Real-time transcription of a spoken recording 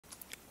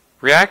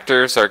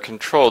Reactors are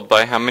controlled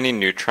by how many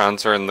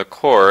neutrons are in the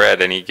core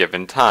at any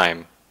given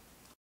time.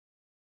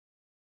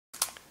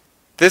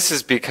 This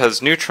is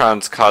because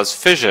neutrons cause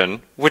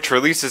fission, which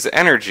releases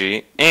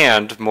energy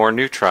and more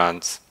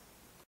neutrons.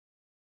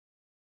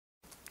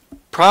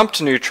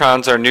 Prompt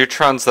neutrons are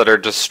neutrons that are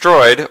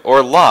destroyed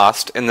or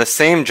lost in the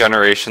same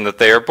generation that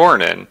they are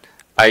born in,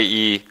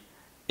 i.e.,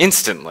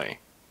 instantly.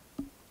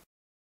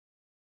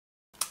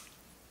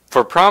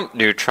 For prompt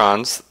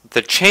neutrons,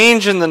 the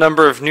change in the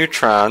number of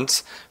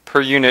neutrons per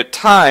unit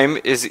time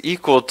is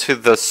equal to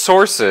the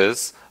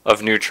sources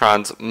of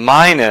neutrons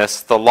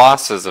minus the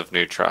losses of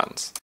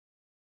neutrons.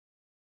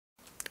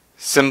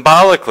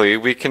 Symbolically,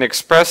 we can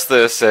express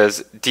this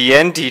as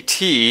dN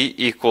dt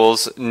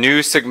equals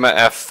nu sigma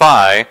f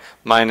phi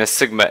minus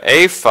sigma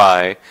a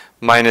phi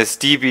minus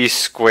dB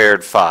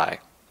squared phi.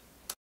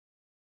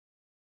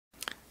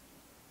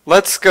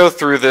 Let's go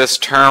through this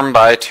term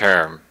by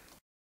term.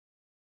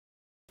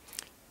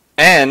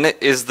 N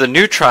is the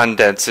neutron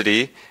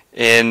density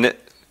in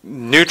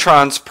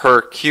neutrons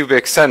per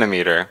cubic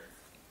centimeter.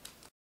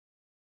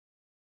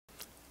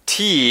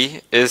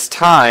 T is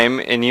time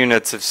in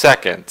units of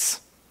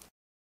seconds.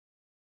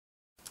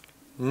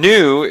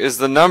 Nu is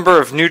the number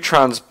of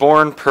neutrons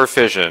born per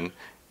fission.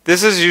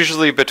 This is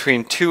usually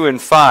between 2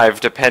 and 5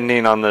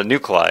 depending on the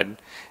nuclide,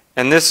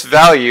 and this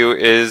value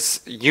is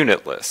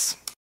unitless.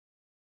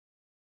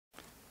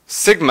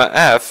 Sigma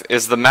f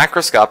is the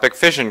macroscopic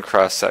fission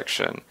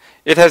cross-section.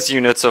 It has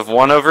units of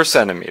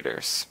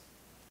 1/centimeters.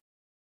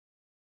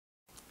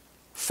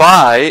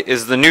 Phi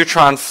is the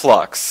neutron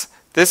flux.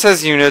 This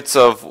has units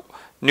of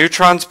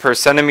neutrons per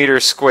centimeter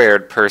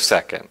squared per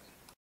second.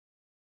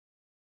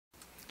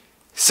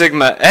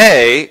 Sigma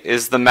A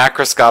is the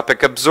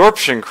macroscopic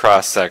absorption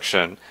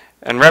cross-section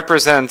and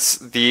represents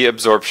the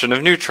absorption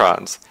of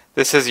neutrons.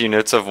 This has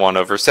units of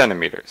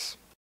 1/centimeters.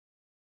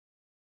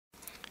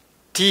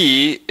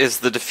 D is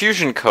the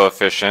diffusion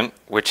coefficient,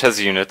 which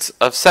has units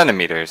of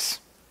centimeters.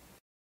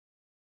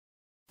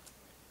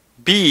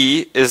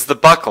 B is the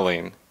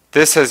buckling.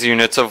 This has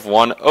units of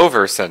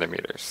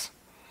 1/centimeters.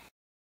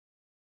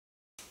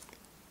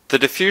 The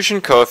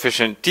diffusion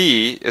coefficient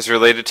D is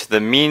related to the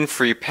mean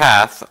free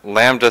path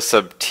lambda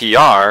sub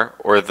tr,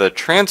 or the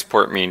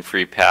transport mean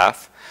free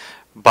path,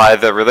 by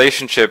the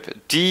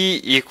relationship D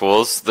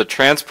equals the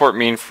transport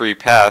mean free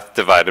path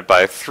divided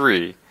by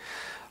 3.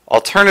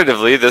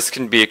 Alternatively, this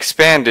can be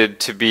expanded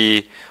to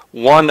be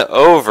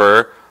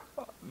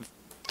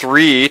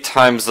 1/3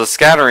 times the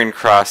scattering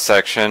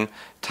cross-section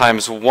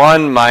times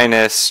 1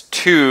 minus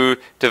 2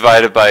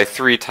 divided by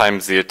 3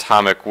 times the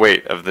atomic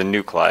weight of the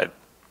nuclide.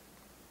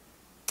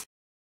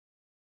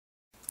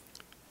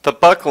 The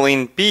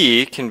buckling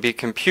B can be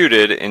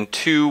computed in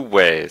two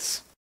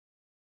ways.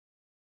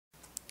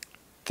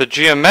 The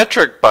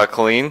geometric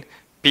buckling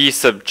B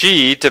sub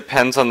g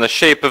depends on the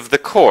shape of the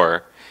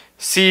core.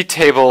 See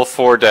Table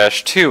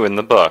 4-2 in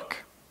the book.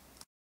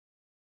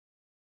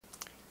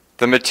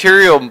 The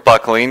material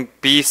buckling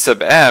B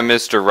sub m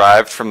is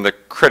derived from the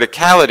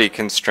criticality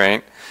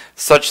constraint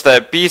such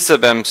that B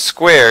sub m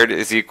squared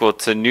is equal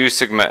to nu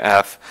sigma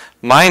f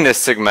minus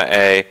sigma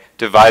a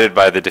divided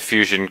by the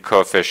diffusion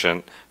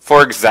coefficient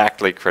for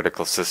exactly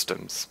critical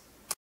systems.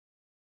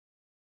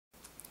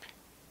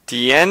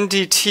 dN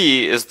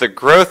dt is the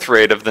growth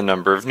rate of the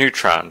number of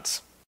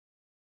neutrons.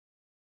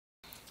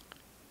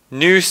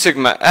 Nu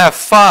sigma f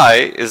phi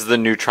is the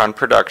neutron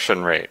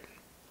production rate.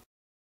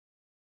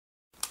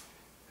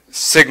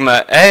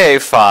 Sigma a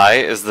phi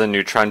is the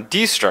neutron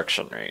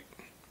destruction rate.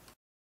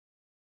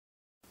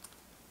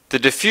 The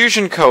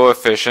diffusion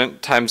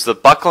coefficient times the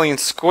buckling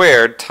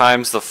squared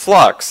times the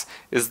flux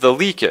is the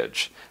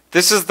leakage.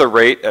 This is the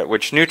rate at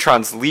which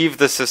neutrons leave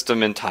the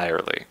system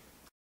entirely.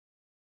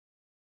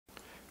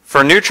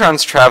 For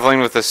neutrons traveling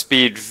with a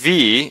speed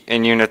v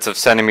in units of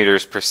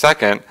centimeters per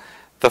second,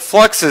 the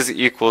flux is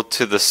equal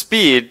to the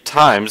speed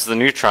times the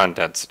neutron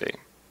density.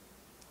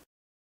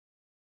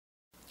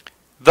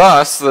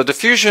 Thus, the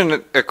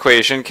diffusion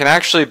equation can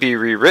actually be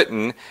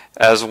rewritten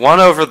as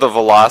 1/the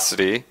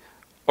velocity,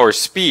 or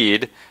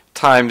speed,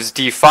 times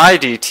d phi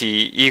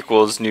dt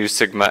equals nu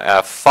sigma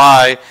f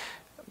phi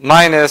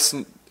minus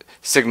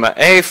sigma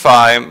a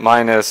phi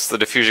minus the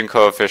diffusion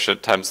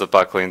coefficient times the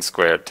buckling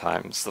squared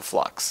times the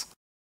flux.